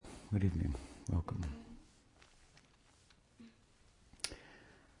Good evening. Welcome.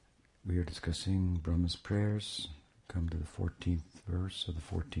 We are discussing Brahma's prayers. Come to the 14th verse of the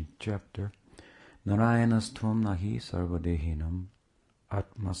 14th chapter. Narayanastvam nahi sarvadehinam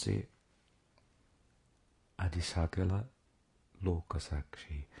atmase adhisakala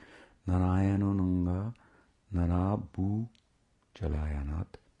lokasakshi Narayanunanga narabu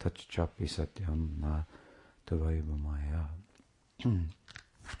jalayanat tachchapi satyam na tavaivamaya.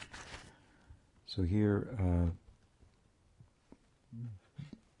 So here,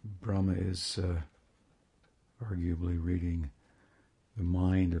 Brahma is arguably reading the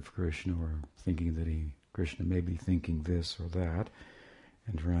mind of Krishna, or thinking that Krishna may be thinking this or that,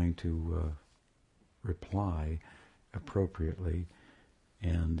 and trying to reply appropriately.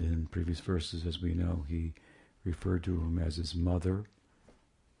 And in previous verses, as we know, he referred to him as his mother,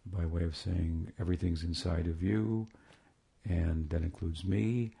 by way of saying everything's inside of you, and that includes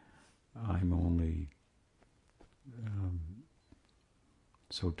me. I'm only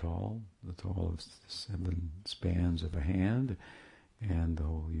so tall, the tall of 7 spans of a hand, and the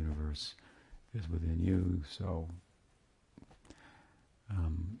whole universe is within you. So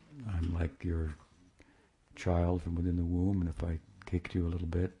I'm like your child from within the womb, and if I kicked you a little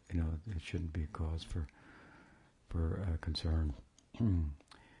bit, it shouldn't be a cause for concern.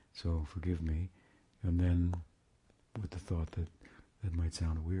 So forgive me. And then, with the thought that might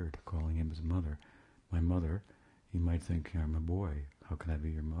sound weird, calling him his mother, my mother, he might think, I'm a boy, how can I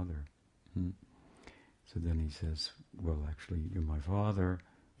be your mother? So then he says, well, actually, you're my father.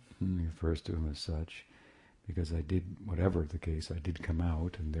 He refers to him as such, because I did, whatever the case, I did come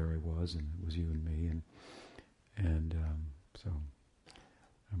out, and there I was, and it was you and me, and so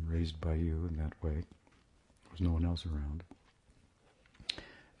I'm raised by you in that way. There was no one else around.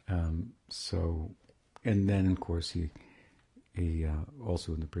 And then, of course, he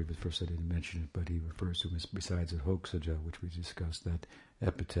also in the previous verse, I didn't mention it, but he refers to him as, besides Adhoksaja, which we discussed, that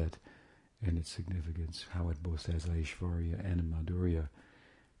epithet and its significance, how it both has Aishvarya and a Madhurya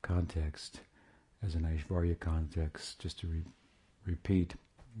context. As an Aishvarya context, just to repeat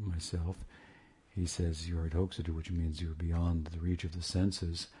myself, he says, you're Adhoksaja, which means you're beyond the reach of the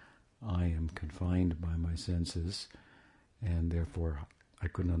senses. I am confined by my senses, and therefore I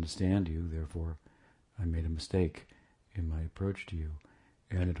couldn't understand you, therefore I made a mistake in my approach to you.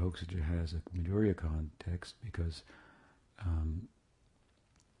 And Adhoksaja has a Madhurya context, because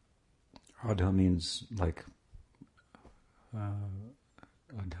Adha means like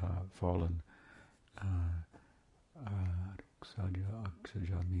Adha, fallen.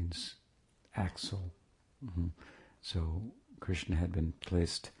 Adhoksaja means axle. So Krishna had been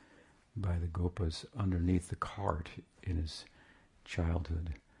placed by the Gopas underneath the cart in his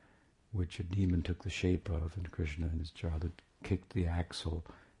childhood, which a demon took the shape of, and Krishna in his childhood kicked the axle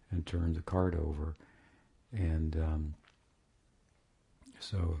and turned the cart over. And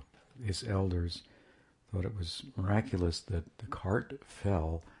so his elders thought it was miraculous that the cart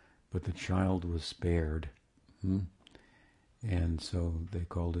fell, but the child was spared. And so they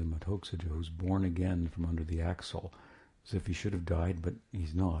called him Adhoksaja, who's born again from under the axle, as if he should have died, but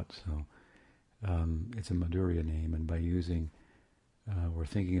he's not. So it's a Madhurya name, and by using we're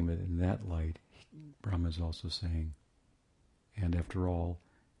thinking of it in that light, Brahma is also saying, and after all,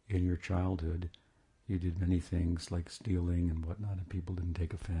 in your childhood, you did many things like stealing and whatnot, and people didn't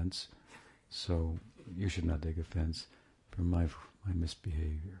take offense, so you should not take offense from my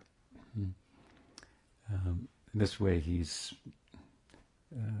misbehavior. In this way, he's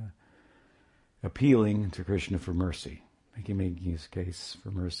appealing to Krishna for mercy, making his case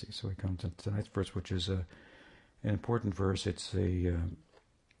for mercy. So he comes to tonight's verse, which is an important verse. It's a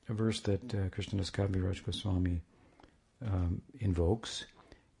verse that Krishnadas Kaviraj Goswami invokes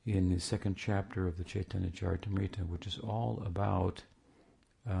in the 2nd chapter of the Chaitanya Charitamrita, which is all about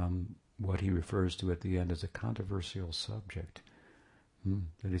what he refers to at the end as a controversial subject,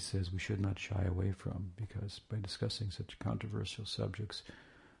 that he says we should not shy away from, because by discussing such controversial subjects,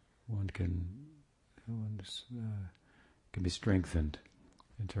 one can be strengthened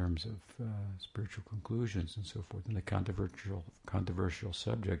in terms of spiritual conclusions and so forth. And the controversial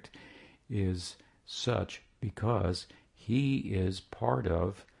subject is such because he is part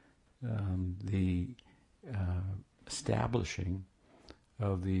of the establishing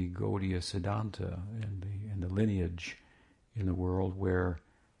of the Gaudiya Siddhanta and the lineage in the world where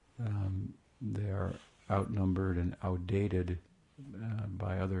they are outnumbered and outdated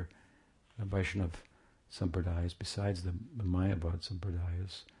by other Vaishnava sampradayas, besides the Mayavad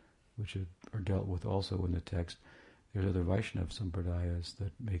sampradayas, which are dealt with also in the text. There's other Vaishnava sampradayas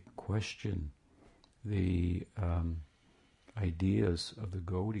that may question the ideas of the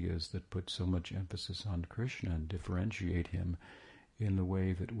Gaudiyas that put so much emphasis on Krishna and differentiate him in the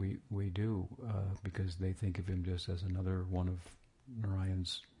way that we do, because they think of him just as another one of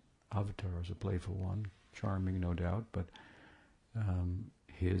Narayan's avatars, a playful one, charming no doubt, but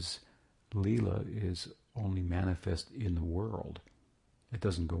his Leela is only manifest in the world. It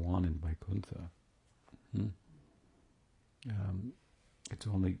doesn't go on in Vaikuntha. It's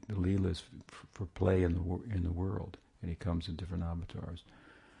only the Leela is for play in the world, and he comes in different avatars.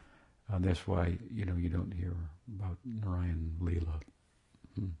 That's why you don't hear about Narayan Leela.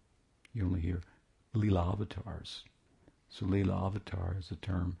 You only hear Leela avatars. So Leela avatar is a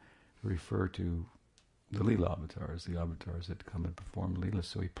term to refer to the Leela avatars, the avatars that come and perform Leela.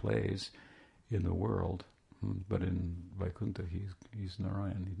 So he plays in the world, but in Vaikuntha he's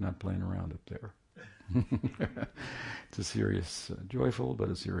Narayan. He's not playing around up there. It's a serious, joyful, but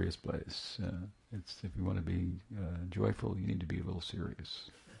a serious place. It's if you want to be joyful, you need to be a little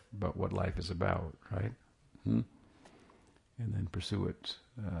serious about what life is about, right? And then pursue it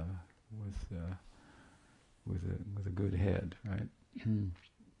with a good head, right?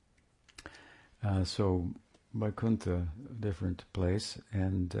 So Vaikuntha, a different place,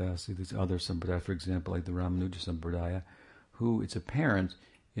 and see these other sampradaya, for example, like the Ramanuja sampradaya, who it's apparent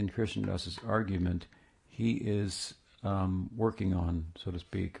in Krishnadasa's argument he is working on, so to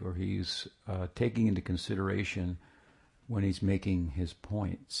speak, or he's taking into consideration when he's making his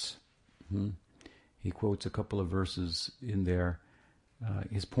points. He quotes a couple of verses in there.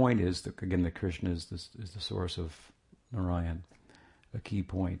 His point is that, again, that Krishna is the source of Narayan, a key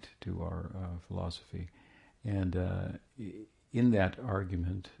point to our philosophy. And in that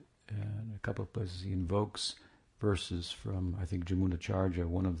argument, in a couple of places, he invokes verses from, I think, Jamunacharya,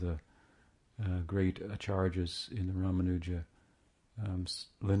 one of the great acharyas in the Ramanuja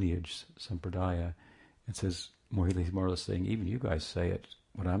lineage, Sampradaya, and says, more or less saying, even you guys say it,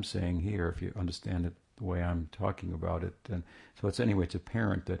 what I'm saying here, if you understand it the way I'm talking about it. And so it's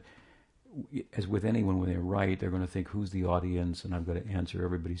apparent that, as with anyone, when they write, they're going to think, who's the audience, and I've got to answer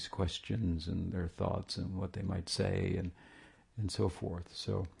everybody's questions and their thoughts and what they might say and so forth.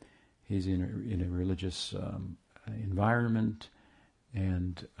 So he's in a religious environment,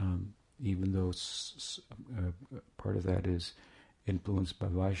 and even though part of that is influenced by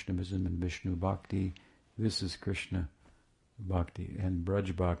Vaishnavism and Vishnu Bhakti, this is Krishna Bhakti and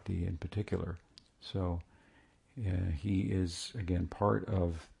Braj Bhakti in particular. So he is, again,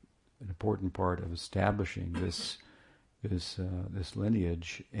 an important part of establishing this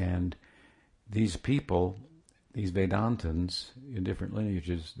lineage, and these people, these Vedantins in different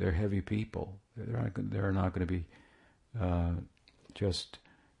lineages, they're heavy people. They're not going to be just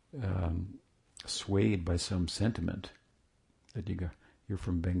swayed by some sentiment that you're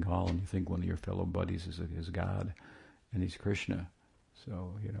from Bengal and you think one of your fellow buddies is God and he's Krishna.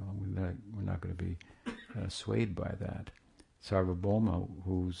 So we're not going to be swayed by that. Sarvabhauma,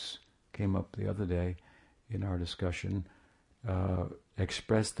 who's came up the other day in our discussion,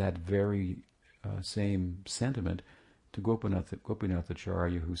 expressed that very same sentiment to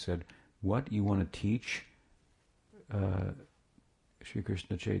Gopinathacharya, who said, "What, you want to teach Sri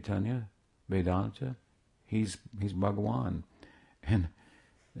Krishna Chaitanya Vedanta? He's Bhagawan."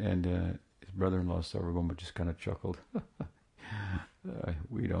 And his brother-in-law Sarvabhauma just kind of chuckled.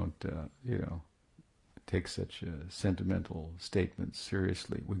 We don't take such sentimental statements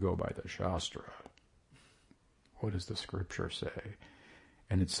seriously. We go by the Shastra. What does the scripture say?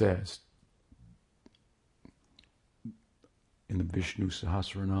 And it says in the Vishnu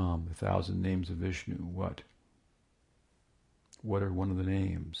Sahasranam, the 1,000 names of Vishnu, what? What are one of the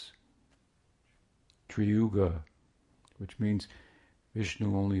names? Triyuga, which means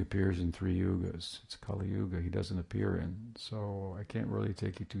Vishnu only appears in 3 yugas. It's Kali Yuga he doesn't appear in. So I can't really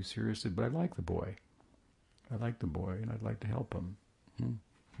take you too seriously, but I like the boy. And I'd like to help him.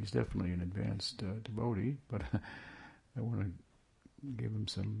 He's definitely an advanced devotee, but I want to give him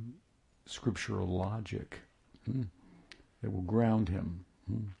some scriptural logic that will ground him.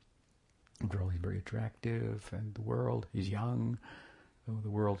 After all, he's very attractive, and the world, he's young, so the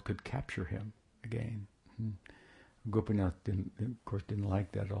world could capture him again. Gopinath, didn't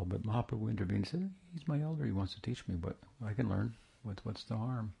like that at all, but Mahaprabhu intervened and said, he's my elder, he wants to teach me, but I can learn. What's the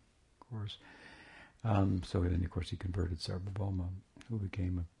harm, of course. So then, of course, he converted Sarvabhauma, who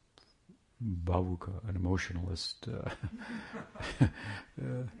became a bhavuka, an emotionalist,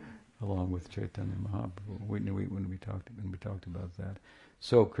 along with Chaitanya Mahaprabhu. When we talked about that.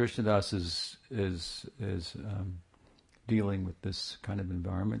 So Krishnadas is dealing with this kind of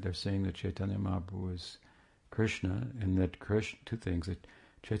environment. They're saying that Chaitanya Mahaprabhu is Krishna, and that two things, that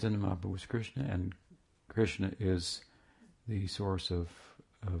Chaitanya Mahaprabhu is Krishna, and Krishna is the source of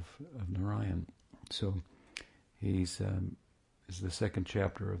Narayan. So he's is the second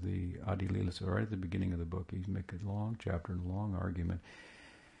chapter of the Adi Lila. So right at the beginning of the book, he's making a long chapter and a long argument.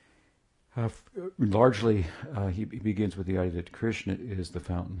 Largely, he begins with the idea that Krishna is the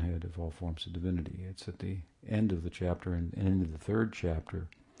fountainhead of all forms of divinity. It's at the end of the chapter and into the third chapter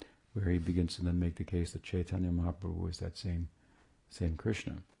where he begins to then make the case that Chaitanya Mahaprabhu is that same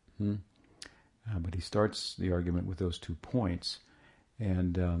Krishna. But he starts the argument with those 2 points,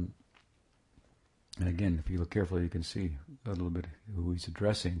 and again, if you look carefully, you can see a little bit who he's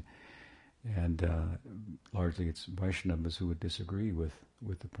addressing, and largely it's Vaishnavas who would disagree with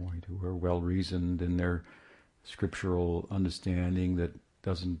the point, who are well-reasoned in their scriptural understanding that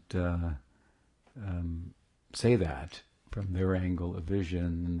doesn't say that from their angle of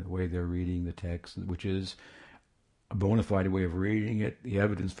vision and the way they're reading the text, which is a bona fide way of reading it, the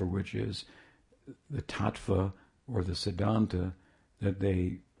evidence for which is the tattva or the siddhanta that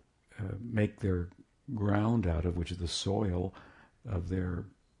they make their ground out of, which is the soil of their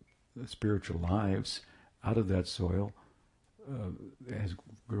spiritual lives. Out of that soil has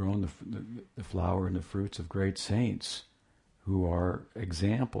grown the flower and the fruits of great saints who are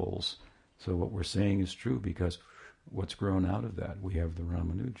examples. So what we're saying is true because what's grown out of that? We have the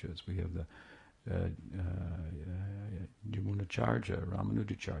Ramanujas, we have the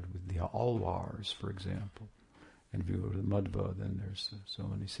Ramanujacharya, with the Alvars, for example. And if you go to the Madhva, then there's so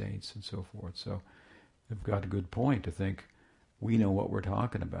many saints and so forth. So they've got a good point to think we know what we're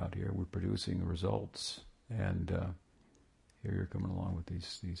talking about here. We're producing results, and here you're coming along with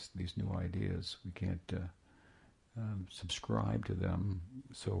these new ideas. We can't subscribe to them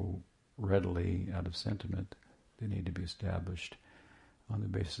so readily out of sentiment. They need to be established on the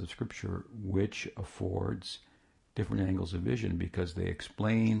basis of Scripture, which affords different angles of vision because they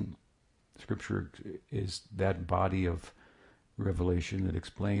explain. Scripture is that body of revelation that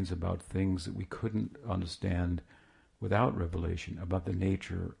explains about things that we couldn't understand without revelation, about the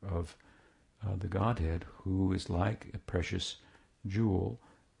nature of the Godhead, who is like a precious jewel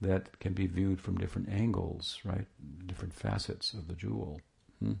that can be viewed from different angles, right? Different facets of the jewel.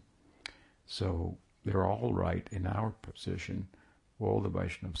 So they're all right in our position, all the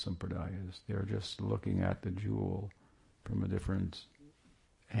Vaishnava Sampradayas. They're just looking at the jewel from a different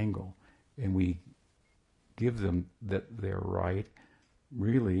angle. And we give them that they're right,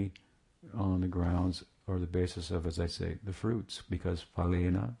 really on the grounds or the basis of, as I say, the fruits, because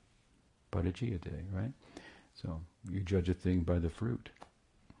phalena pariciyate, right? So you judge a thing by the fruit.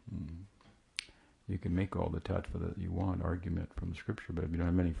 You can make all the tattva that you want, argument from the Scripture, but if you don't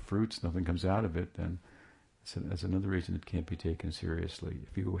have any fruits, nothing comes out of it, then that's another reason it can't be taken seriously.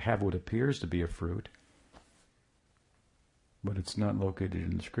 If you have what appears to be a fruit, but it's not located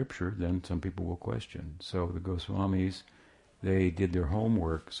in the Scripture, then some people will question. So the Goswamis, they did their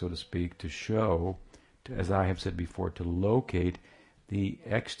homework, so to speak, to show, as I have said before, to locate the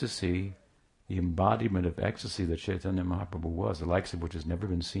ecstasy, the embodiment of ecstasy that Chaitanya Mahaprabhu was, the likes of which has never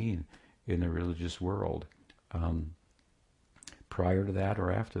been seen in the religious world, prior to that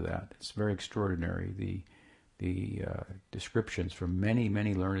or after that. It's very extraordinary, the descriptions from many,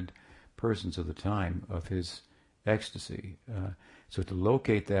 many learned persons of the time of his ecstasy. So to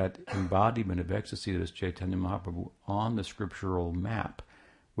locate that embodiment of ecstasy that is Chaitanya Mahaprabhu on the scriptural map,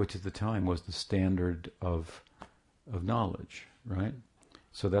 which at the time was the standard of knowledge, right?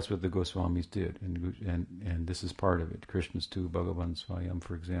 So that's what the Goswamis did, and this is part of it. Krishna's tu Bhagavan Swayam,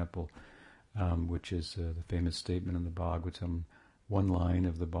 for example, which is the famous statement in the Bhagavatam, one line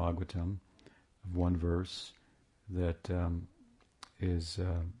of the Bhagavatam, of one verse, that is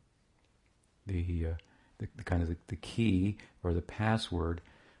the kind of the key or the password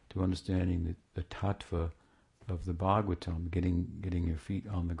to understanding the tattva of the Bhagavatam, getting your feet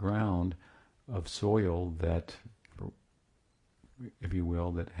on the ground of soil that, if you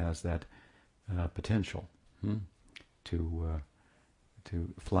will, that has that potential to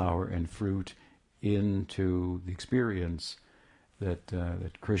flower and fruit into the experience that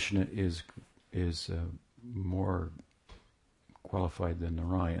Krishna is more qualified than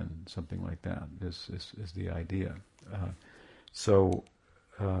Narayan, something like that is the idea. So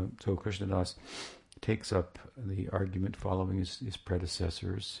Krishnadas takes up the argument following his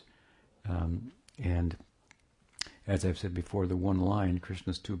predecessors, and as I've said before, the one line,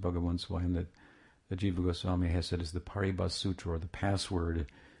 Krishna's tu Bhagavan Swayam, that Jiva Goswami has said is the Paribhas Sutra, or the password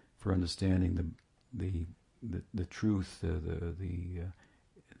for understanding the truth, the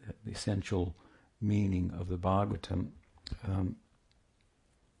essential meaning of the Bhagavatam.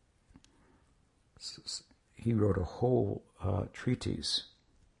 He wrote a whole treatise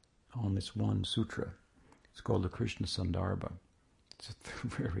on this one sutra. It's It's called the Krishna Sandarbha. It's a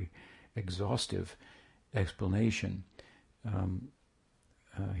very exhaustive explanation.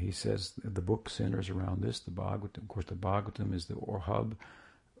 He says the book centers around this. The Bhagavatam, of course, the Bhagavatam is the hub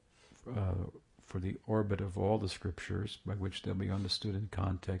for the orbit of all the scriptures, by which they'll be understood in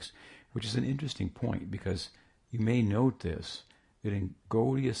context, which is an interesting point, because you may note this, that in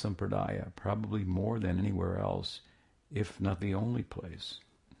Gaudiya Sampradaya, probably more than anywhere else, if not the only place,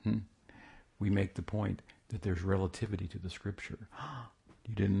 we make the point that there's relativity to the scripture.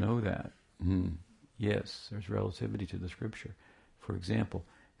 You didn't know that? Yes, there's relativity to the scripture. For example,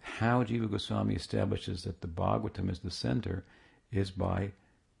 how Jiva Goswami establishes that the Bhagavatam is the center is by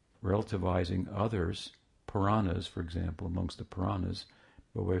relativizing others, Puranas, for example, amongst the Puranas,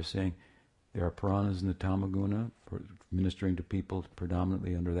 by way of saying there are Puranas in the Tamaguna, ministering to people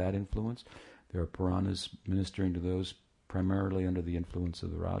predominantly under that influence. There are Puranas ministering to those primarily under the influence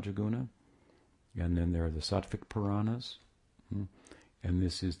of the Rajaguna. And then there are the Sattvic Puranas. And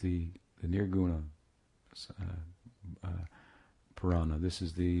this is the Nirguna Purana. This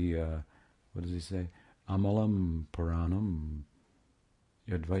is the, what does he say? Amalam Puranam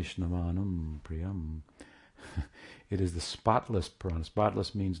Yad Vaishnavanam Priyam. It is the spotless Purana.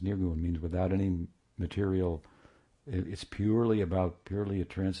 Spotless means Nirguna, means without any material. It's purely a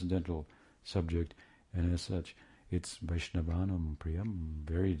transcendental subject, and as such, it's Vaishnavanam Priyam,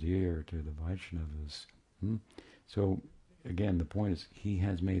 very dear to the Vaishnavas. So, again, the point is, he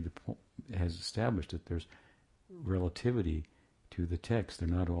has has established that there's relativity to the text. They're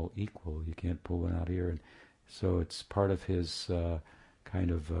not all equal. You can't pull one out here, and so it's part of his kind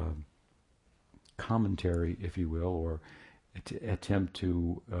of commentary, if you will, or attempt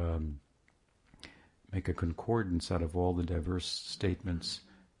to make a concordance out of all the diverse statements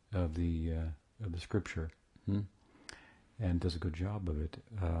of the scripture, and does a good job of it.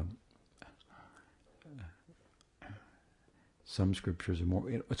 Some scriptures are more.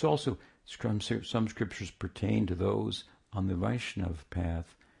 It's also some scriptures pertain to those on the Vaishnav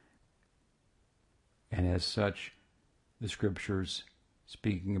path, and as such, the scriptures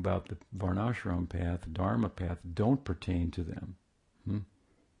speaking about the Varnashram path, Dharma path, don't pertain to them. You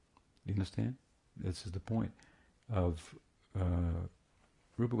understand? This is the point of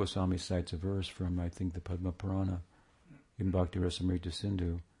Rupa Goswami cites a verse from, I think, the Padma Purana in Bhakti Rasamrita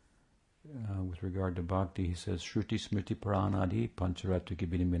Sindhu. With regard to bhakti, he says, Shruti Smriti Puranadi Pancharataki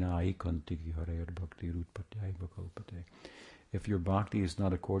Binimina Ikantiki Harayar Bhakti Rutpatyai Bhakalpate. If your bhakti is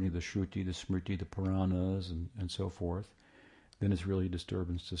not according to the Shruti, the Smriti, the Puranas, and so forth, then it's really a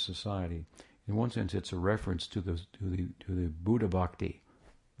disturbance to society. In one sense, it's a reference to the Buddha bhakti.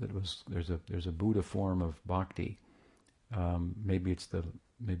 There's a Buddha form of bhakti. Maybe it's the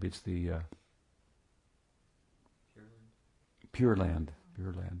Pure Land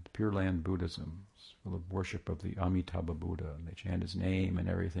Buddhism, full of worship of the Amitabha Buddha, and they chant his name and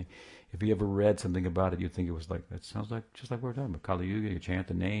everything. If you ever read something about it, you'd think it was like, that sounds like just like we're talking about Kali Yuga. You chant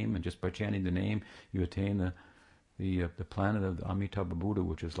the name, and just by chanting the name, you attain the planet of the Amitabha Buddha,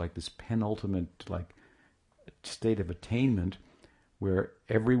 which is like this penultimate state of attainment, where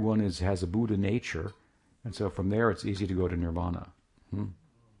everyone has a Buddha nature, and so from there it's easy to go to nirvana.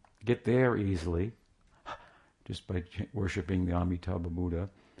 Get there easily, just by worshipping the Amitabha Buddha,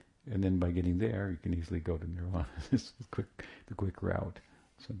 and then by getting there, you can easily go to nirvana. It's the quick route,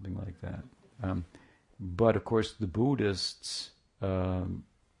 something like that. But of course, the Buddhists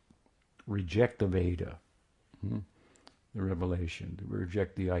reject the Veda, the revelation. They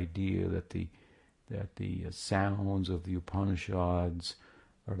reject the idea that the sounds of the Upanishads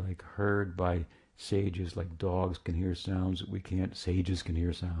are like heard by sages, like dogs can hear sounds that we can't. Sages can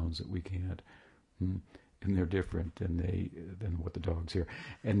hear sounds that we can't. And they're different than what the dogs hear,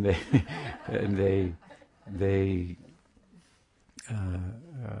 and they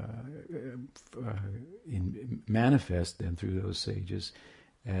manifest them through those sages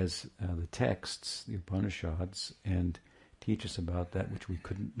as the texts, the Upanishads, and teach us about that which we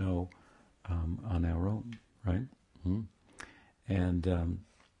couldn't know on our own, right? And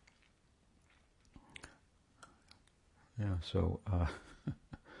so.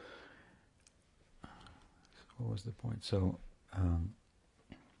 What was the point? So,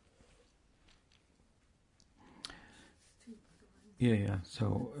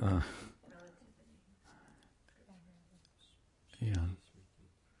 So,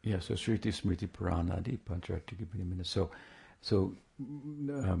 So Shriti Smriti Puranadi Pancharati Binimina. So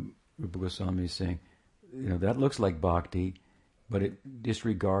Rupa Goswami is saying, that looks like bhakti, but it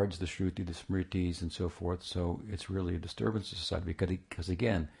disregards the Shruti, the Smritis, and so forth. So it's really a disturbance to society because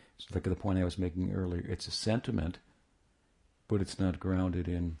again, it's like the point I was making earlier. It's a sentiment, but it's not grounded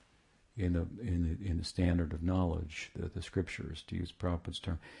in in the standard of knowledge, the scriptures, to use Prabhupada's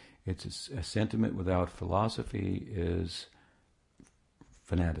term. It's a sentiment without philosophy is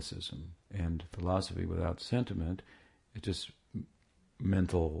fanaticism, and philosophy without sentiment is just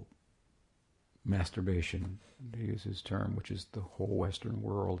mental masturbation, to use his term, which is the whole Western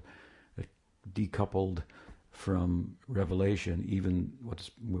world decoupled from revelation, even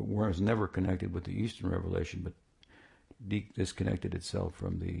was never connected with the Eastern revelation, but disconnected itself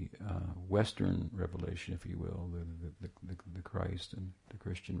from the Western revelation, if you will, the Christ and the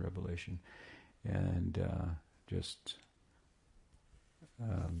Christian revelation, and just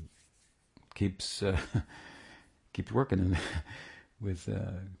keeps working with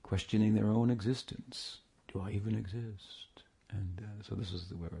questioning their own existence. Do I even exist? And so this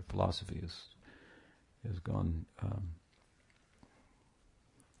is where philosophy has gone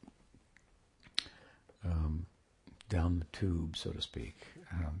down the tube, so to speak.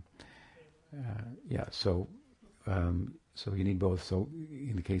 So you need both. So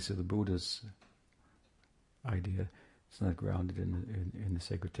in the case of the Buddha's idea, it's not grounded in the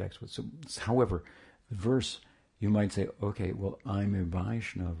sacred text. So, however, the verse, you might say, okay, well, I'm a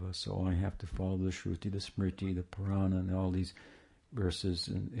Vaishnava, so I have to follow the Shruti, the Smriti, the Purana, and all these verses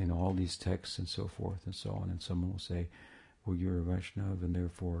in all these texts and so forth and so on. And someone will say, well, you're a Vaishnava, and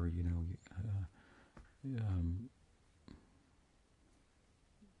therefore,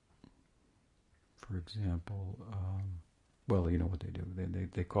 for example, well, you know what they do.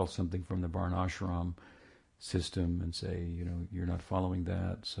 They call something from the Varnashram system and say, you're not following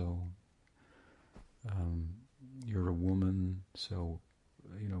that, so you're a woman, so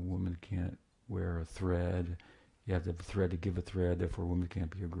woman can't wear a thread. You have to have a thread to give a thread, therefore a woman can't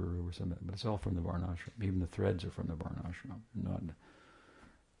be a guru or something. But it's all from the Varnashram. Even the threads are from the Varnashram, not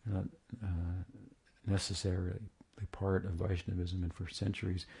necessarily part of Vaishnavism. And for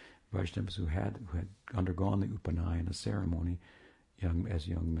centuries, Vaishnavas who had undergone the Upanayana ceremony, as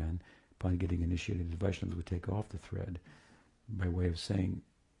young men, upon getting initiated, the Vaishnavas would take off the thread by way of saying,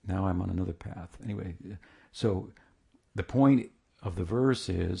 now I'm on another path. Anyway, so the point of the verse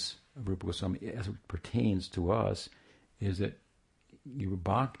is, of Rupa Goswami, as it pertains to us, is that your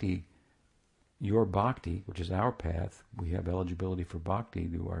bhakti, which is our path, we have eligibility for bhakti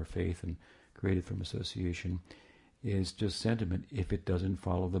through our faith and created from association, is just sentiment if it doesn't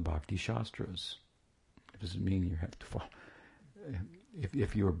follow the bhakti shastras. It doesn't mean you have to follow.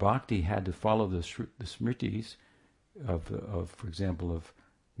 If your bhakti had to follow the smritis of, for example,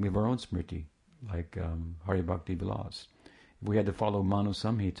 we have our own smriti, like Hari Bhakti Vilas. If we had to follow Manu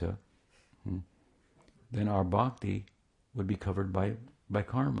Samhita, then our bhakti would be covered by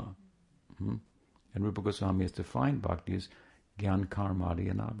karma. And Rupa Goswami has defined bhakti as Gyan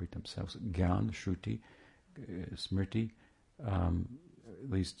Karmadi Anavritam. So Gyan, Shruti, Smriti, at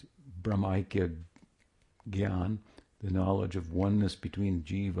least Brahmaikya Gyan, the knowledge of oneness between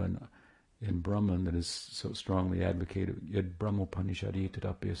Jiva and Brahman that is so strongly advocated. Yad Brahmopanishadi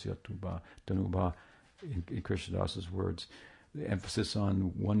tadapyasya tanuba, in Krishnadasa's words, the emphasis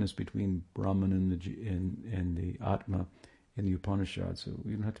on oneness between Brahman and the Atma in the Upanishad. So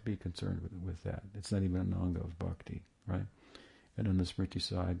we don't have to be concerned with that. It's not even an anga of bhakti, right? And on the Smriti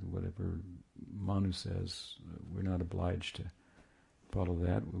side, whatever Manu says, we're not obliged to follow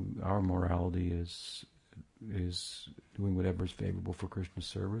that. Our morality is doing whatever is favorable for Krishna's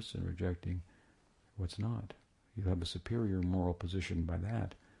service and rejecting what's not. You have a superior moral position by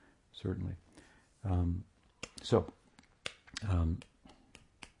that, certainly.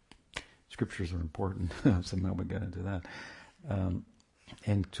 Scriptures are important. Somehow we got into that.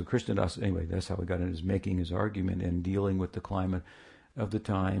 And so Krishnadas, anyway, that's how we got into his making his argument and dealing with the climate of the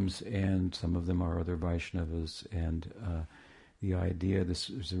times, and some of them are other Vaishnavas, and the idea, this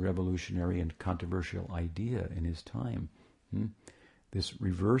is a revolutionary and controversial idea in his time. This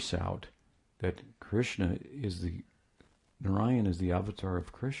reverse out, that Narayan is the avatar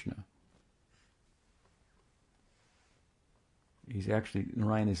of Krishna.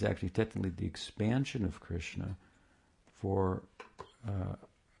 Narayan is actually technically the expansion of Krishna for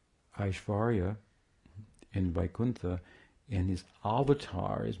Aishvarya in Vaikuntha, and his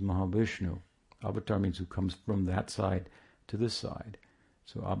avatar is Mahavishnu. Avatar means who comes from that side to this side.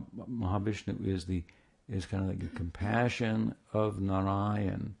 So Mahavishnu is kind of like the compassion of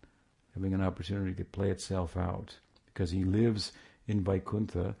Narayan, having an opportunity to play itself out. Because he lives in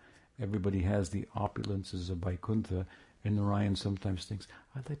Vaikuntha, everybody has the opulences of Vaikuntha, and Narayan sometimes thinks,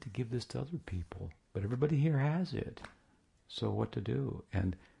 I'd like to give this to other people, but everybody here has it. So what to do?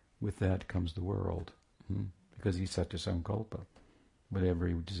 And with that comes the world, because he's Satya Sankalpa. Whatever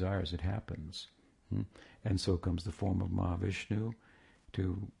he desires, it happens. And so comes the form of Mahavishnu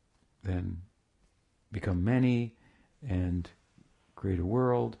to then become many and create a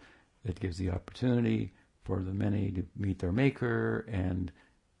world that gives the opportunity for the many to meet their maker and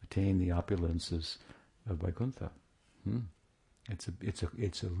attain the opulences of Vaikuntha. It's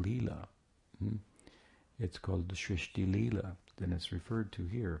a lila. It's called the Shrishti Lila. Then it's referred to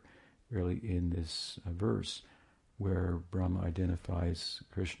here, really in this verse, where Brahma identifies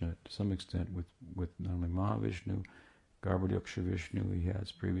Krishna to some extent with not only Mahavishnu, Garbhodaksha Vishnu he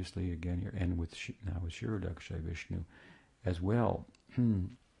has previously again here, and now with Shirodaksha Vishnu as well.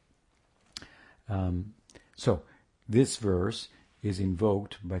 So this verse is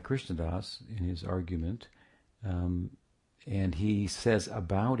invoked by Krishnadas in his argument, and he says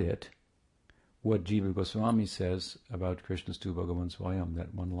about it what Jiva Goswami says about Krishna's Tu Bhagavan Swayam,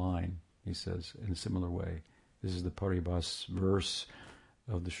 that one line. He says in a similar way. This is the Paribhas verse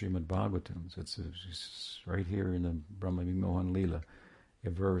of the Srimad-Bhagavatam. It's right here in the Brahma Vimohan Leela,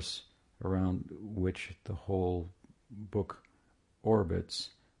 a verse around which the whole book orbits,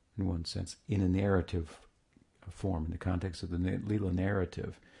 in one sense, in a narrative form, in the context of the Leela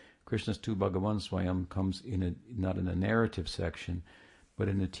narrative. Krishna's Tu Bhagavan Swayam comes not in a narrative section, but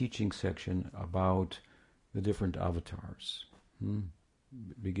in a teaching section about the different avatars.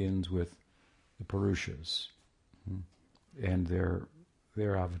 It begins with the Purushas and their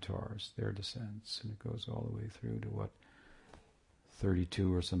avatars, their descents, and it goes all the way through to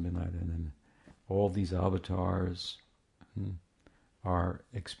 32 or something like that. And then all these avatars are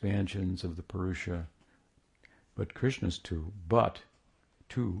expansions of the Purusha, but Krishna's Tu. But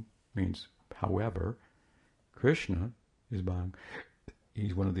Tu means however. Krishna is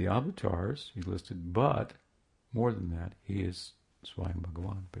he's one of the avatars, he's listed, but more than that, he is Swayam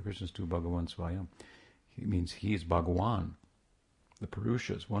Bhagavan. But Krishna's Tu Bhagavan Swayam. He means he is Bhagavan. The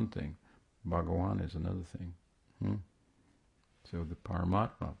Purusha is one thing, Bhagavan is another thing. So the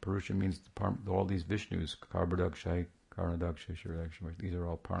Paramatma, Purusha means all these Vishnus, Garbhodaksha, Karnadaksha, Shirodaksha, these are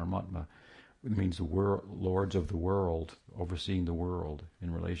all Paramatma. It means the lords of the world, overseeing the world,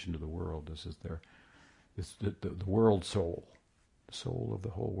 in relation to the world. This is the world soul, the soul of the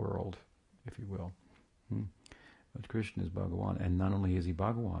whole world, if you will. But Krishna is Bhagavan, and not only is he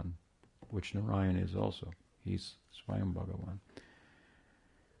Bhagavan, which Narayan is also, he's Swayam Bhagavan.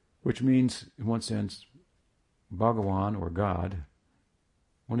 Which means, in one sense, Bhagavan, or God,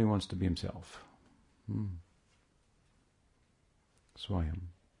 only wants to be himself. Swayam.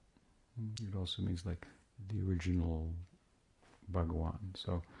 It also means like the original Bhagavan.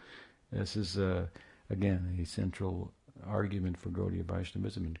 So this is, again, a central argument for Gaudiya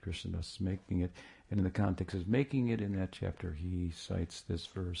Vaishnavism, and Krishnadas is making it. And in the context of making it in that chapter, he cites this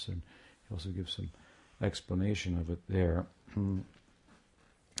verse, and he also gives some explanation of it there.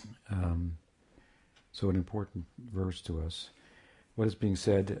 So an important verse to us. What is being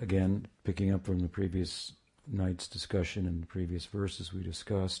said, again, picking up from the previous night's discussion and the previous verses we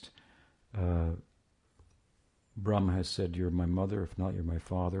discussed, Brahma has said, you're my mother, if not, you're my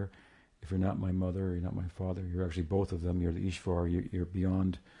father. If you're not my mother, you're not my father, you're actually both of them, you're the Ishvara, you're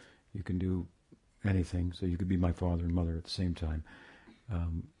beyond, you can do anything, so you could be my father and mother at the same time.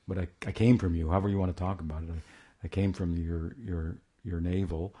 But I came from you, however you want to talk about it. I came from your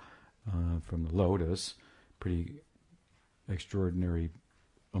navel, from the lotus, pretty extraordinary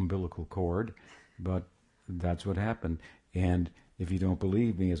umbilical cord, but that's what happened. And if you don't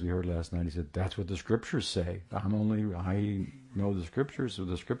believe me, as we heard last night, he said, that's what the scriptures say. I know the scriptures, so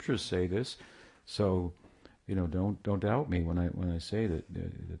the scriptures say this. So, don't doubt me when I say that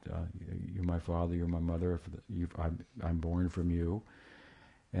you're my father, you're my mother. I'm born from you.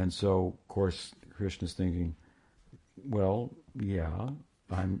 And so, of course, Krishna's thinking, well, yeah,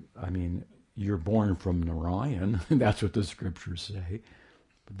 you're born from Narayan. That's what the scriptures say.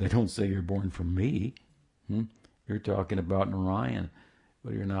 But they don't say you're born from me. You're talking about Narayan,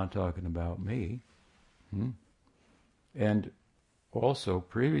 but you're not talking about me. And also,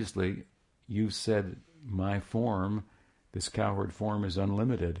 previously, you said my form, this cowherd form, is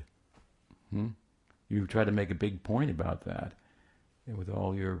unlimited. You try to make a big point about that, and with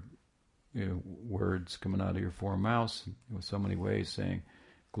all your words coming out of your four mouths, with so many ways saying,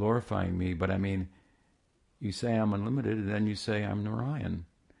 glorifying me, but you say I'm unlimited, and then you say I'm Narayan.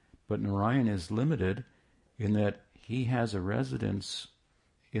 But Narayan is limited in that he has a residence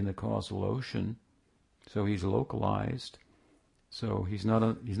in the causal ocean, so he's localized, so he's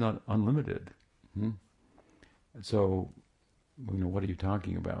not unlimited. So, what are you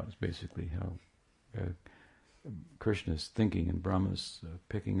talking about? It's basically how Krishna's thinking, and Brahma's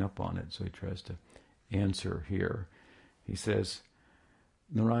picking up on it, so he tries to answer here. He says,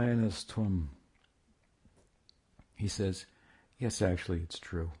 Narayanas Tvam. He says, yes, actually it's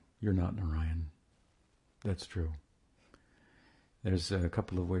true. you're not Narayan. That's true. There's a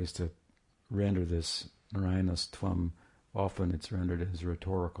couple of ways to render this Narayanas Tvam. Often it's rendered as a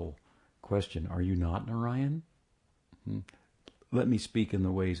rhetorical question. Are you not Narayan? Let me speak in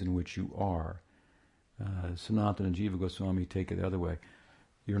the ways in which you are. Sanatana and Jiva Goswami take it the other way.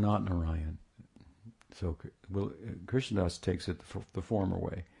 You're not Narayan. So Krishnadas takes it the former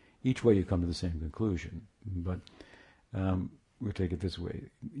way. Each way you come to the same conclusion. But we'll take it this way.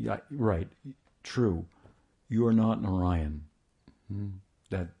 Yeah, right. True. You are not Narayan.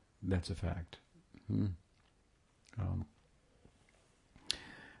 That's a fact.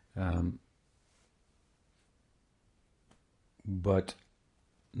 But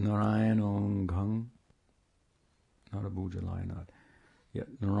Narayanonghang, not a Bhujalayanath. Yeah,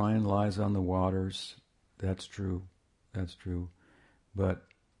 Narayan lies on the waters. That's true. That's true. But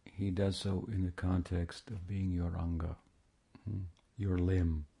he does so in the context of being your anga, your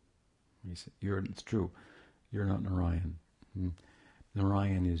limb. It's true. You're not Narayan.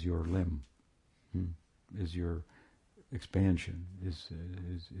 Narayan is your limb, is your expansion, is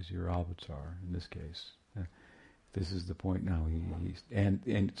your avatar in this case. This is the point now.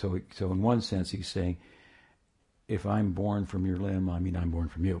 So in one sense he's saying, if I'm born from your limb, I mean I'm born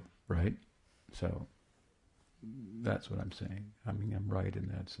from you, right? So that's what I'm saying. I mean I'm right in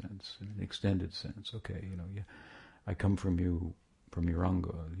that sense, in an extended sense. Okay, I come from you, from your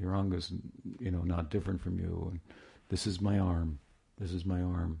anga. Your anga's not different from you. And this is my arm. This is my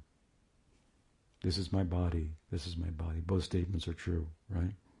arm. This is my body. This is my body. Both statements are true,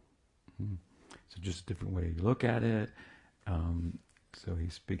 right? So just a different way you look at it. So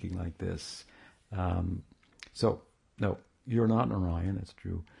he's speaking like this. So no, you're not Narayan. That's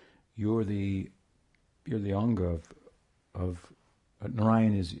true. You're the anga of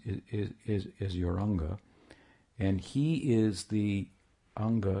Narayan is your anga, and he is the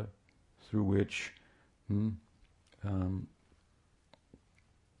anga through which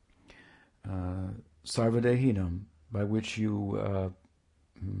sarvadehinam, by which you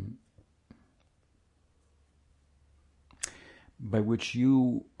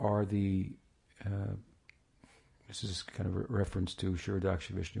are the this is kind of a reference to Shiradaksha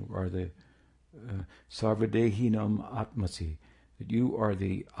Vishnu, are the sarvadehinam atmasi, that you are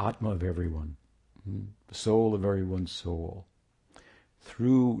the atma of everyone, the soul of everyone's soul.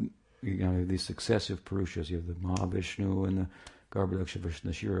 Through the successive Purushas, you have the Mahavishnu and the Garbhadaksha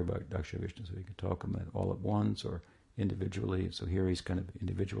Vishnu, the Shiradaksha Vishnu, so you can talk them all at once or individually. So here he's kind of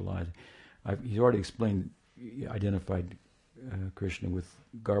individualizing. He's already identified Krishna with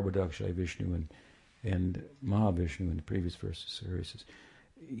Garbhadaksha Vishnu and Mahavishnu in the previous verses. So he says,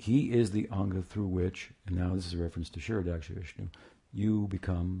 he is the anga through which, and now this is a reference to Shiradaksha Vishnu, you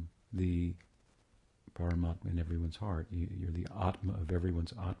become the Paramatma in everyone's heart. You're the Atma of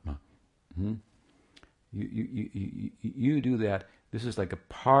everyone's Atma. You do that. This is like a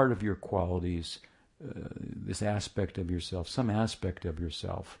part of your qualities, this aspect of yourself, some aspect of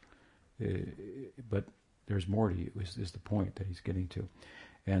yourself. But there's more to you, is the point that he's getting to.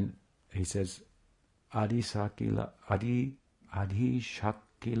 And he says, Adi Shakila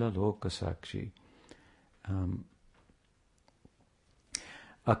Lokasakshi.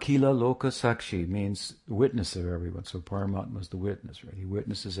 Akila Loka Sakshi means witness of everyone. So Paramatma is the witness, right? He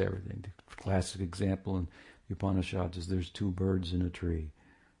witnesses everything. The classic example in the Upanishads is there's two birds in a tree.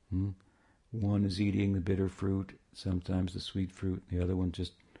 One is eating the bitter fruit, sometimes the sweet fruit, and the other one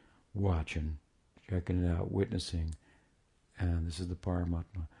just watching, checking it out, witnessing. And this is the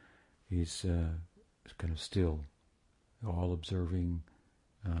Paramatma. He's kind of still, all observing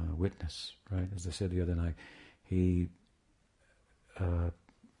witness, right? As I said the other night, he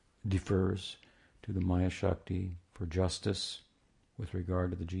defers to the Maya Shakti for justice with regard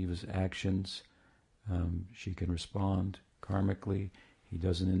to the jiva's actions. She can respond karmically. He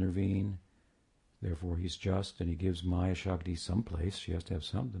doesn't intervene. Therefore, he's just, and he gives Maya Shakti some place. She has to have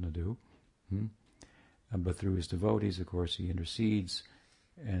something to do. But through his devotees, of course, he intercedes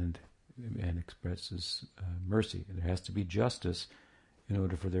and expresses mercy. There has to be justice in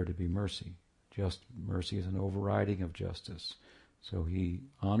order for there to be mercy. Just mercy is an overriding of justice. So he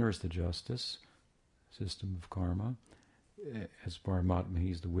honors the justice system of karma. As Paramatma,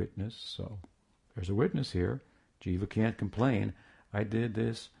 he's the witness. So there's a witness here. Jiva can't complain. I did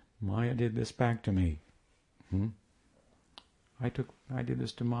this. Maya did this back to me. I did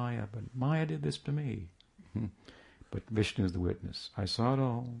this to Maya, but Maya did this to me. But Vishnu is the witness. I saw it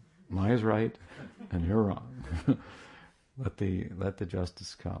all. Maya's right, and you're wrong. Let the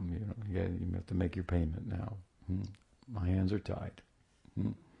justice come. You have to make your payment now. My hands are tied.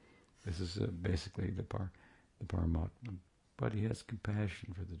 This is basically the Paramatma. but he has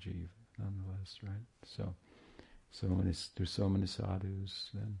compassion for the jiva, nonetheless, right? So when there's so many sadhus,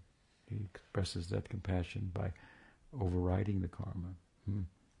 then he expresses that compassion by overriding the karma,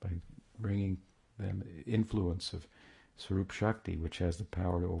 by bringing them influence of Swarup Shakti, which has the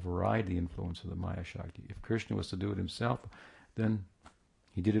power to override the influence of the Maya Shakti. If Krishna was to do it himself, then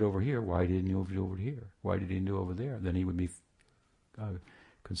he did it over here. Why didn't he do it over here? Why did he do it over there? Then he would be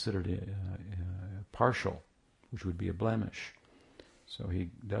considered partial, which would be a blemish. So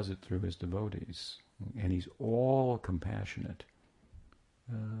he does it through his devotees. And he's all compassionate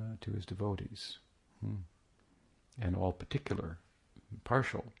to his devotees. And all particular,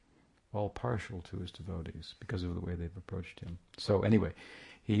 all partial to his devotees because of the way they've approached him. So anyway,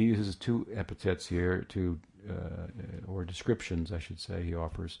 he uses two epithets here, or descriptions, I should say, he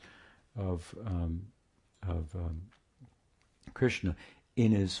offers of Krishna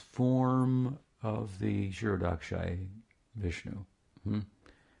in his form of the Kshirodakshai Vishnu,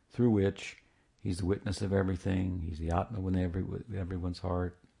 through which he's the witness of everything. He's the Atma within everyone's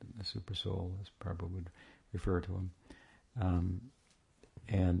heart, the super soul, as Prabhupada would refer to him.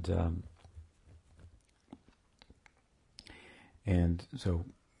 And so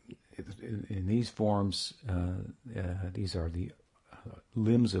in these forms, these are the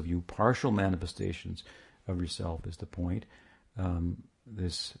limbs of you, partial manifestations of yourself is the point.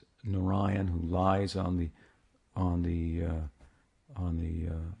 This Narayan who lies on the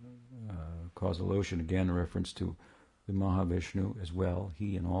causal ocean, again a reference to the Mahavishnu as well.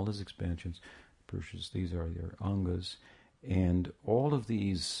 He and all his expansions, Purushas, these are their angas, and all of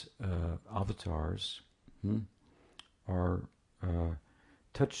these avatars are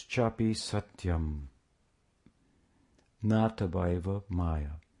Tachchapi Satyam Natabhaiva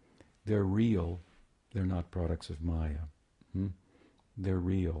Maya. They're real. They're not products of Maya. They're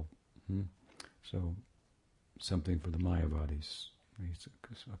real. So something for the Mayavadis. It's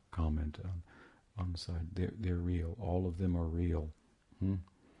a comment on the side. They're real. All of them are real,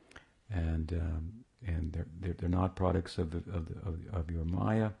 and they're not products of your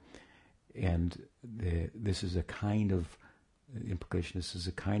Maya. And this is a kind of implication. This is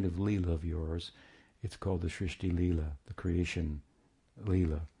a kind of Leela of yours. It's called the Shrishti Leela, the creation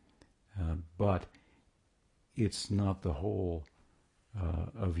Leela, but it's not the whole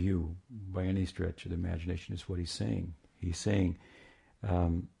of you by any stretch of the imagination. Is what he's saying. He's saying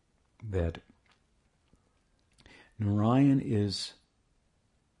that Narayan is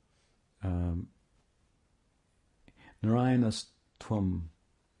Narayana's-tvam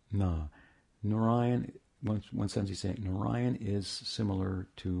na. Narayan, one sense he's saying, Narayan is similar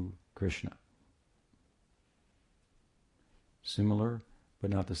to Krishna. Similar,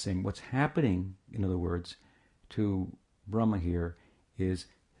 but not the same. What's happening, in other words, to Brahma here is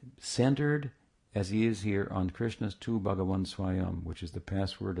centered as he is here on Krishna's Tu Bhagavan Swayam, which is the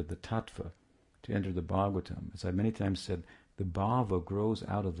password of the Tattva to enter the Bhagavatam. As I've many times said, the Bhava grows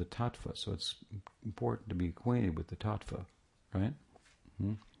out of the Tattva, so it's important to be acquainted with the Tattva, right?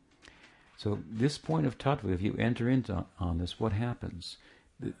 So this point of Tattva, if you enter into on this, what happens?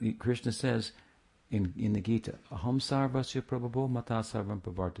 Krishna says in the Gita, Aham sarvasya prabhavo mata sarvam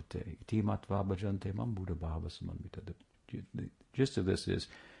pavartate iti matva bhajante mam buddha bhava samanvita. The gist of this is,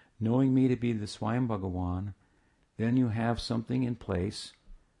 knowing me to be the Swayam Bhagavan, then you have something in place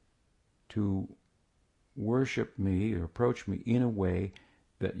to worship me or approach me in a way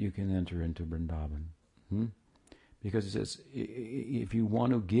that you can enter into Vrindavan. Because it says, if you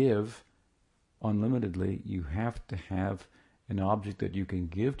want to give unlimitedly, you have to have an object that you can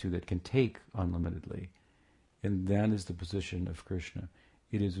give to that can take unlimitedly. And that is the position of Krishna.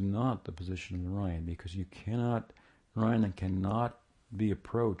 It is not the position of Narayan, because Narayana cannot be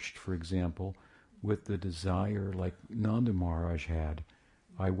approached, for example, with the desire like Nanda Maharaj had.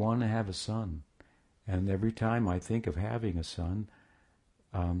 I want to have a son. And every time I think of having a son,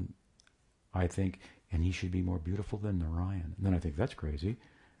 I think, and he should be more beautiful than Narayan. And then I think, that's crazy.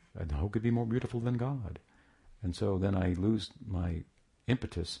 And who could be more beautiful than God? And so then I lose my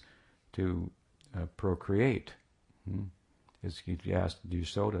impetus to procreate. As he asked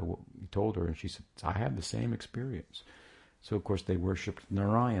Yashoda, he told her, and she said, I had the same experience. So of course they worshipped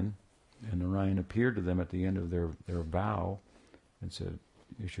Narayan, and Narayan appeared to them at the end of their vow and said,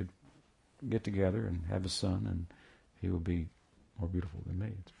 you should get together and have a son, and he will be more beautiful than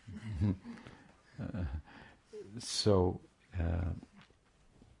me. So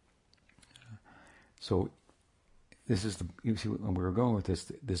this is you see, when we were going with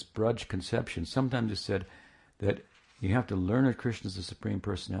this Braj conception, sometimes it's said that you have to learn that Krishna is the Supreme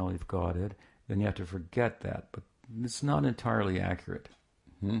Personality of Godhead, then you have to forget that. But it's not entirely accurate.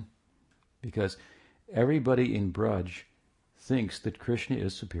 Because everybody in Braj thinks that Krishna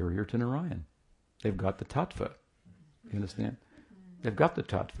is superior to Narayan. They've got the tattva. You understand? They've got the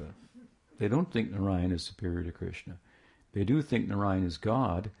tattva. They don't think Narayan is superior to Krishna. They do think Narayan is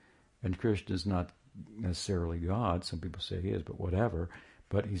God, and Krishna is not necessarily God. Some people say he is, but whatever.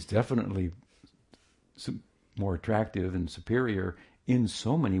 But he's definitely more attractive and superior in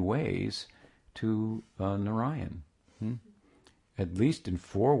so many ways to Narayan. At least in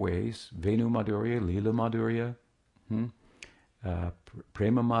 4 ways: Venu Madhurya, Lila Madhurya,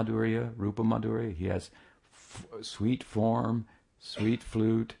 Prema Madhurya, Rupa Madhurya. He has sweet form, sweet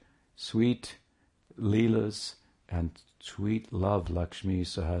flute, sweet leelas, and sweet love. Lakshmi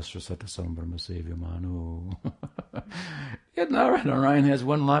Sahasra Sata Sambrahma Sevya Manu. Yet Narayan has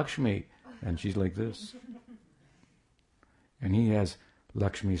one Lakshmi, and she's like this. And he has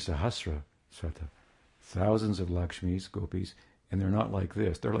Lakshmi Sahasra Sata, thousands of Lakshmis, gopis, and they're not like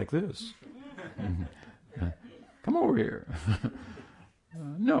this. They're like this. Come over here.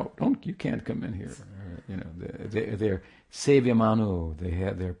 No, don't. You can't come in here. They're Sevya Manu.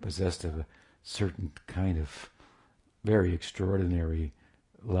 They're possessed of a certain kind of very extraordinary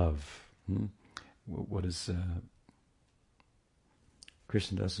love. What is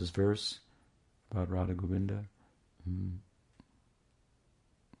Krishnadas's verse about Radha Govinda?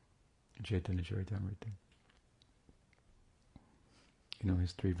 Chaitanya Charitamrita. You know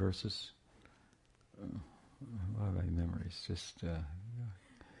his 3 verses? My memory's just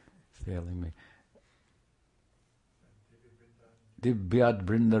failing me. Divyad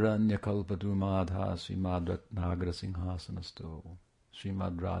Brindaranya Kalpadrumadha Srimad Nagra Singhasanasto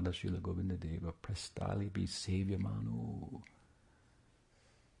Srimad Radha Shila Govinda Deva Prastali Bi Sevya Manu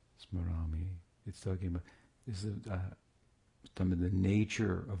Smarami. It's talking about some of the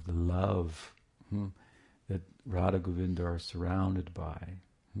nature of the love that Radha Govinda are surrounded by,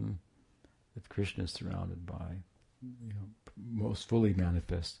 that Krishna is surrounded by, most fully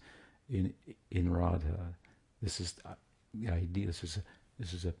manifest in Radha. This is the idea. This is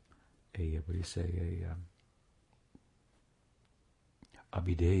a what do you say, a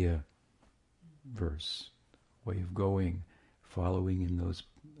Abhideya verse, way of going, following in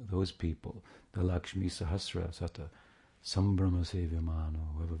those people, the Lakshmi Sahasra Sata Sambrahma Sevya Manu,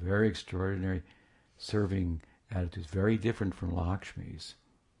 who have a very extraordinary serving attitude, very different from Lakshmis.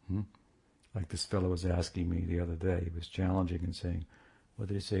 Like this fellow was asking me the other day. He was challenging and saying, what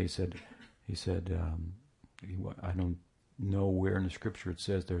did he say? He said, I don't know where in the scripture it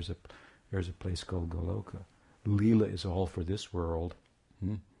says there's a place called Goloka. Leela is all for this world,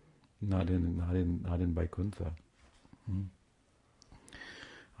 not in Vaikuntha.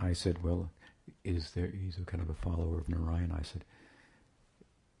 I said, well, he's a kind of a follower of Narayan. I said,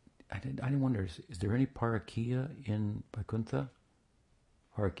 I wonder, is there any parakiya in Vaikuntha?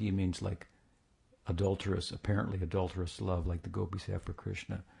 Parakiya means like apparently adulterous love, like the gopis have for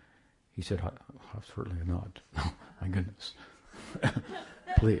Krishna. He said, certainly not. My goodness.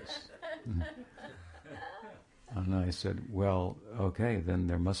 Please. And I said, well, okay, then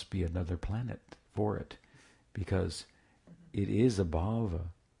there must be another planet for it, because it is a bhava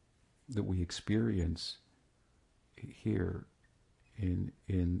that we experience here in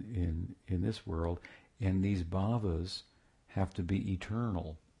this world, and these bhavas have to be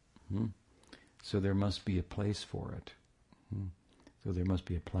eternal. So there must be a place for it. So there must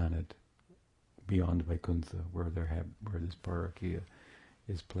be a planet beyond Vaikuntha where this parakiya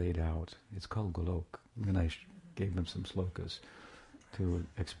is played out. It's called Golok. And I gave them some slokas to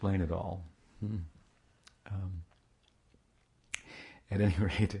explain it all. At any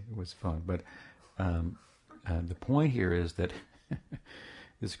rate, it was fun. But the point here is that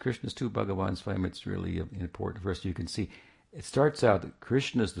this Krishna's 2 Bhagavans Svayam, it's really important for us. You can see, it starts out that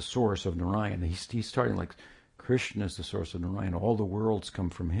Krishna is the source of Narayan. He's starting like, Krishna is the source of Narayan. All the worlds come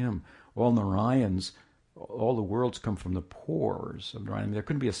from him. All Narayans, all the worlds come from the pores of Narayan. There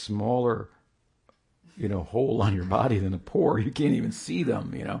couldn't be a smaller, hole on your body than a pore. You can't even see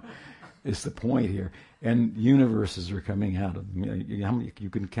them, It's the point here. And universes are coming out of them. You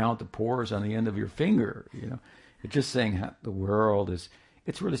can count the pores on the end of your finger, It's just saying how the world is,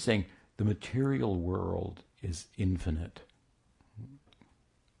 it's really saying the material world is infinite.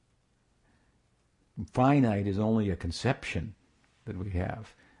 Finite is only a conception that we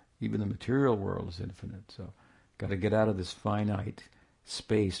have. Even the material world is infinite. So, got to get out of this finite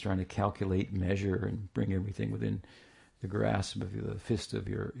space, trying to calculate, measure, and bring everything within the grasp of the fist of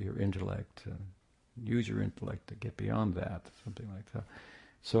your intellect. Use your intellect to get beyond that, something like that.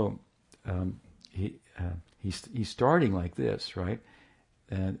 So, he's starting like this, right?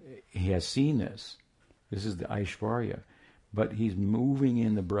 And he has seen this. This is the Aishvarya, but he's moving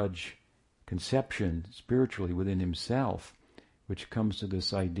in the Braj conception spiritually within himself, which comes to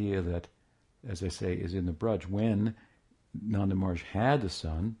this idea that, as I say, is in the Braj. When Nanda Maharaj had a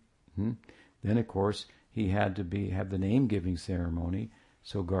son, then of course he had to have the name-giving ceremony.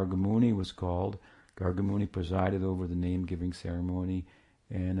 So Gargamuni was called. Gargamuni presided over the name-giving ceremony,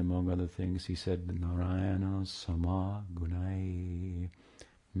 and among other things, he said, Narayana Sama Gunai.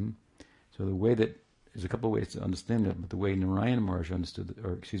 So the way that, there's a couple of ways to understand it, but the way Nanda Maharaj understood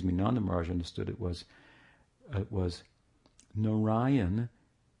it was Narayan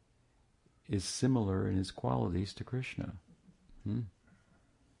is similar in his qualities to Krishna.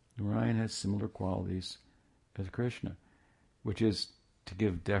 Narayan has similar qualities as Krishna, which is to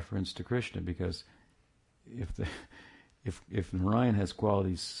give deference to Krishna, because if Narayan has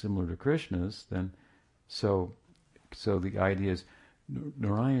qualities similar to Krishna's, then so the idea is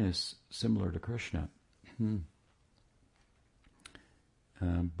Narayan is similar to Krishna,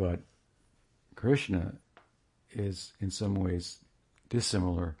 but Krishna is in some ways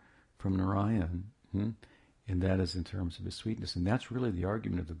dissimilar from Narayan, and that is in terms of his sweetness, and that's really the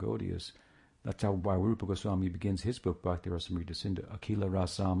argument of the Gaudiyas. That's how Rupa Goswami begins his book, Bhakti Rasamrita Sindhu, Akila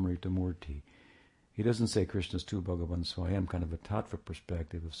Rasamrita Murti. He doesn't say Krishna's tu Bhagavan Swayam, kind of a tattva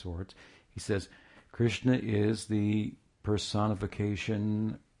perspective of sorts. He says Krishna is the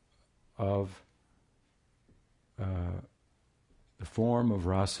personification of the form of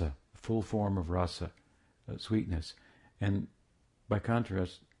rasa, full form of rasa, sweetness. And by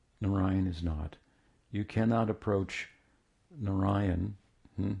contrast, Narayan is not. You cannot approach Narayan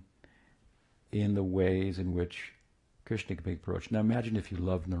in the ways in which Krishna can be approached. Now imagine if you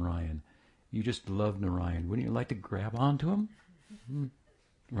loved Narayan. You just love Narayan. Wouldn't you like to grab onto him?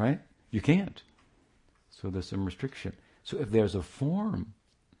 Right? You can't. So there's some restriction. So if there's a form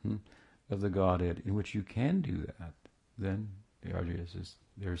of the Godhead in which you can do that, then the idea is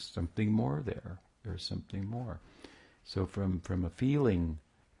there's something more there. There's something more. So from a feeling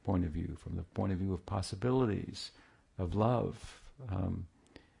point of view, from the point of view of possibilities, of love,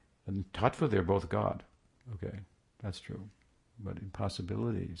 and tattva, they're both God. Okay, that's true. But in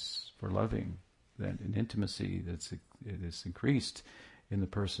possibilities for loving, then in intimacy, it is increased in the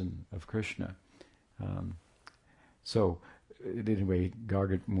person of Krishna. So, anyway,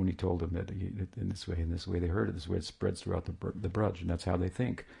 Garga Muni told them that in this way, they heard it this way. It spreads throughout the Braj, and that's how they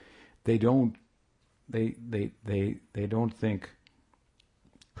think. They don't think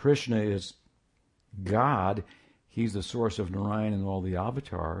Krishna is God. He's the source of Narayan and all the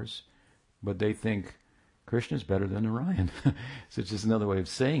avatars, but they think Krishna is better than Narayan. So it's just another way of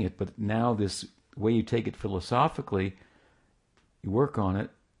saying it. But now this way you take it philosophically, you work on it,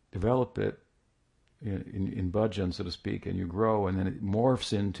 develop it in bhajan, so to speak, and you grow, and then it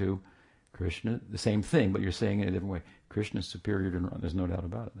morphs into Krishna, the same thing, but you're saying it in a different way. Krishna is superior to Narayan. There's no doubt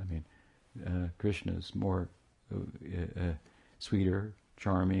about it. I mean, Krishna is more sweeter,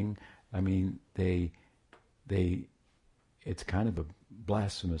 charming. I mean, it's kind of a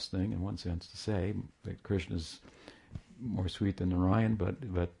blasphemous thing in one sense to say that Krishna's more sweet than Narayan, but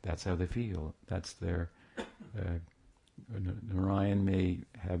that's how they feel. That's their Narayan may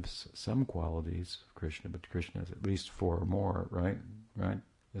have some qualities of Krishna, but Krishna has at least 4 or more, right? Right?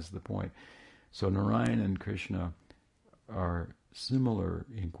 Is the point. So Narayan and Krishna are similar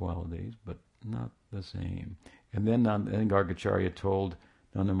in qualities, but not the same. And then Gargacharya told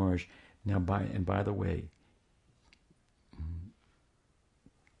Nanda Maharaj, now by the way,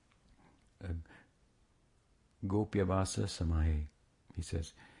 Gopyavasa Samahe, he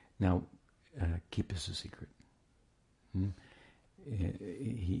says, now keep this a secret.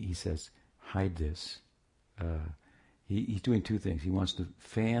 He says, hide this. He's doing 2 things. He wants to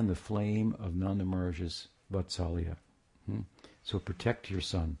fan the flame of Nanda Maharaj's Vatsalya. So protect your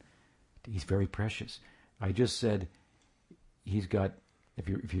son. He's very precious. I just said he's got, if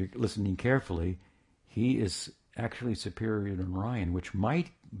you're listening carefully, he is actually superior to Narayan, which might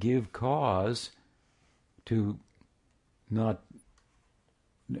give cause to not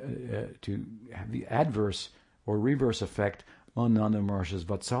to have the adverse or reverse effect on Nanda Maharaj's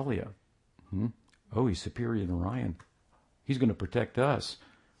Vatsalya. Oh, he's superior to Narayan. He's going to protect us.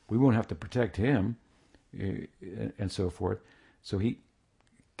 We won't have to protect him, and so forth. So he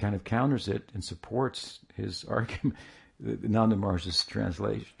kind of counters it and supports his argument, Nanda Maharaj's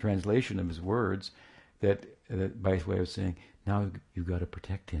translation of his words, that by way of saying, now you've got to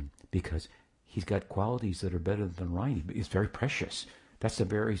protect him because he's got qualities that are better than Narayan. He's very precious. That's a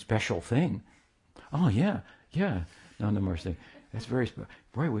very special thing. Oh, yeah. Nanda Maharaj saying, that's very special.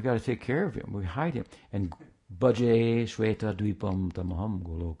 Right, we got to take care of him. We hide him. And Bhaje Shweta Dvipam Tamaham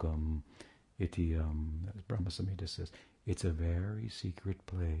Golokam Iti, as Brahma Samhita says, it's a very secret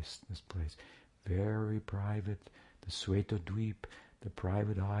place, this place. Very private. the Svetadweep, the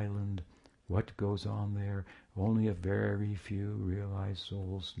private island, what goes on there. Only a very few realized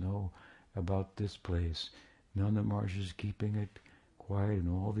souls know about this place. None of the marshes keeping it quiet, and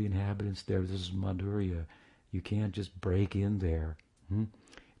all the inhabitants there. This is Madhurya. You can't just break in there.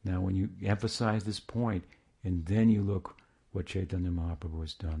 Now, when you emphasize this point, and then you look what Chaitanya Mahaprabhu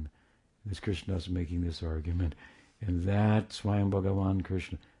has done. This Krishna is making this argument. And that's why Bhagavan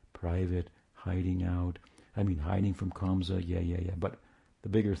Krishna, private, hiding out. Hiding from Kamsa, yeah. But the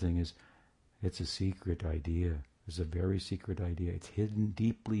bigger thing is, it's a secret idea. It's a very secret idea. It's hidden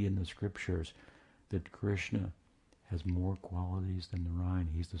deeply in the scriptures that Krishna has more qualities than Narayan.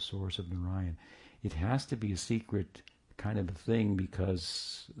 He's the source of Narayan. It has to be a secret kind of a thing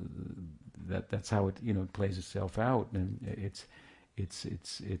because that's how it plays itself out, and it's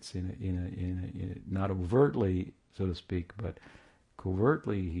in a not overtly, so to speak, but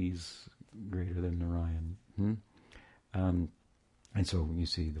covertly he's greater than Narayan. And so you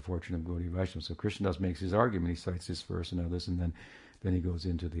see the fortune of Gaudiya Vaishnava. So Krishnadas makes his argument. He cites this verse and others, and then he goes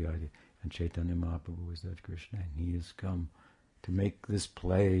into the idea. And Chaitanya Mahaprabhu is that Krishna, and he has come to make this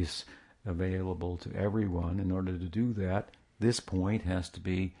place available to everyone. In order to do that, this point has to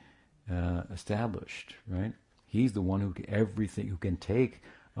be established, right? He's the one who can take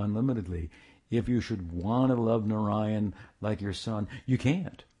unlimitedly. If you should want to love Narayan like your son, you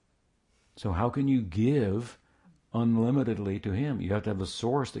can't. So how can you give unlimitedly to him? You have to have a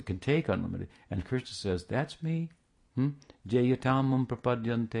source that can take unlimited. And Krishna says, that's me. Jayatamam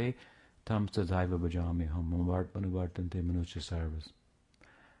prapadyante tam sadhaiva bhajamiham manuvartante manusya sarvas.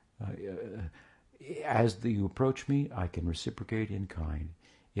 As you approach me, I can reciprocate in kind.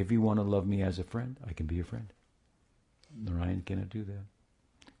 If you want to love me as a friend, I can be a friend. Narayan cannot do that.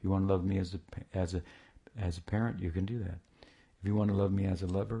 If you want to love me as a parent, you can do that. If you want to love me as a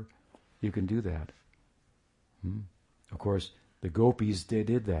lover, you can do that. Of course, the gopis, they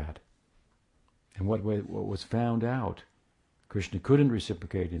did that. And what was found out? Krishna couldn't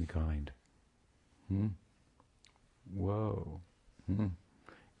reciprocate in kind. Whoa.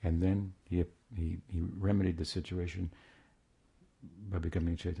 And then he remedied the situation by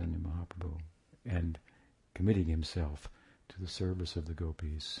becoming Chaitanya Mahaprabhu and committing himself to the service of the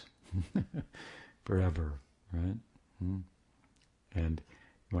gopis forever, right? And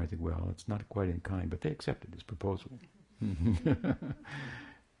you might think, well, it's not quite in kind, but they accepted his proposal.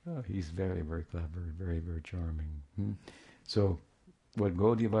 He's very, very clever, very, very charming. So what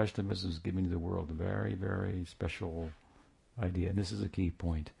Gaudiya Vaishnavas is giving to the world, a very, very special idea. And this is a key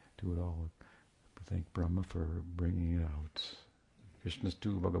point to it all. We thank Brahma for bringing it out. Krishna's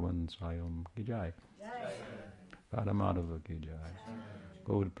tu Bhagavan Swayam ki jai. Radhamadhava ki jai.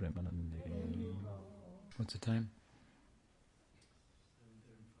 Gaur Premanande. What's the time?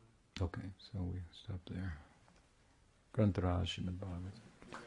 Okay, so we stop there. Grantaraj Srimad-Bhagavatam.